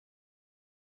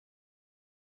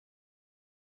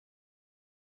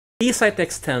eSite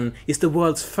x10 is the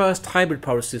world's first hybrid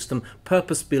power system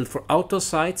purpose-built for outdoor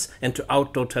sites and to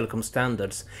outdoor telecom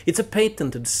standards. It's a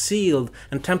patented, sealed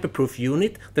and tamper-proof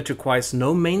unit that requires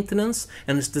no maintenance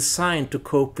and is designed to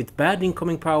cope with bad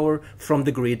incoming power from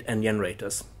the grid and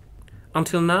generators.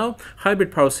 Until now,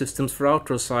 hybrid power systems for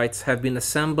outdoor sites have been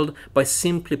assembled by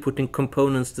simply putting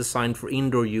components designed for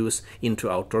indoor use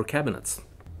into outdoor cabinets.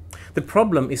 The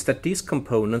problem is that these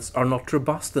components are not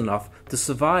robust enough to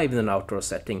survive in an outdoor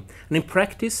setting, and in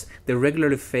practice they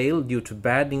regularly fail due to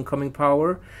bad incoming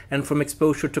power and from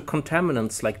exposure to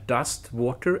contaminants like dust,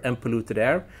 water and polluted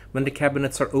air when the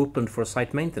cabinets are opened for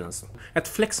site maintenance. At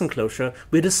Flexenclosure,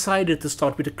 we decided to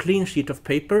start with a clean sheet of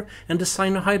paper and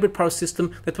design a hybrid power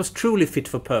system that was truly fit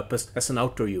for purpose as an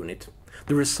outdoor unit.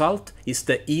 The result is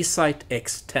the eSite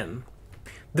x10.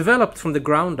 Developed from the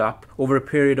ground up over a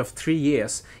period of 3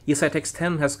 years, eSite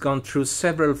x10 has gone through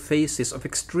several phases of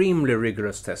extremely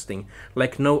rigorous testing,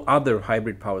 like no other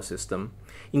hybrid power system,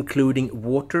 including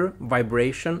water,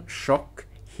 vibration, shock,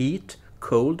 heat,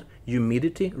 cold,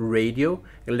 humidity, radio,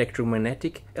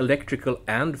 electromagnetic, electrical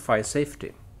and fire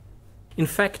safety. In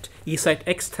fact, eSite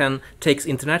x10 takes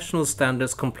international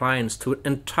standards compliance to an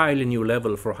entirely new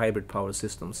level for hybrid power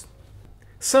systems.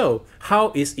 So,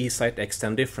 how is eSite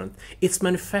x10 different? It's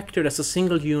manufactured as a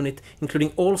single unit,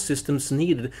 including all systems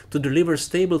needed to deliver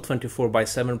stable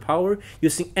 24/7 power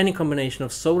using any combination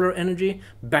of solar energy,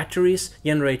 batteries,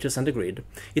 generators and the grid.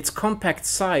 Its compact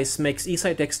size makes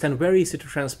eSite x10 very easy to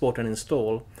transport and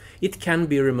install. It can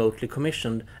be remotely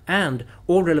commissioned, and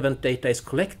all relevant data is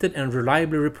collected and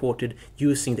reliably reported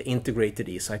using the integrated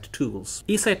eSite tools.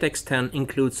 eSite x10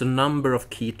 includes a number of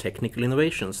key technical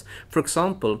innovations. For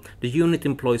example, the unit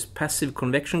employs passive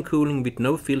convection cooling with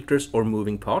no filters or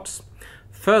moving parts.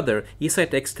 Further,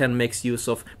 eSite x10 makes use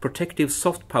of protective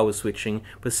soft power switching,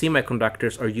 where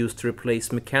semiconductors are used to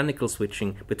replace mechanical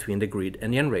switching between the grid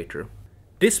and generator.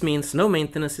 This means no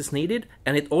maintenance is needed,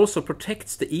 and it also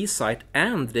protects the eSite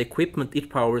and the equipment it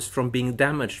powers from being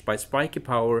damaged by spiky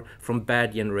power from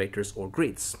bad generators or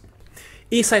grids.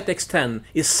 eSite x10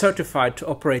 is certified to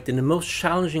operate in the most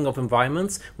challenging of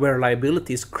environments where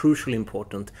reliability is crucially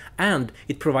important, and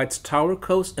it provides tower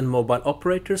co's and mobile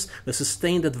operators a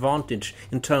sustained advantage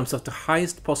in terms of the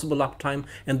highest possible uptime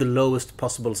and the lowest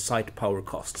possible site power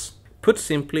costs. Put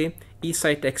simply,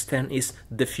 eSite x10 is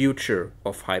the future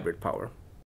of hybrid power.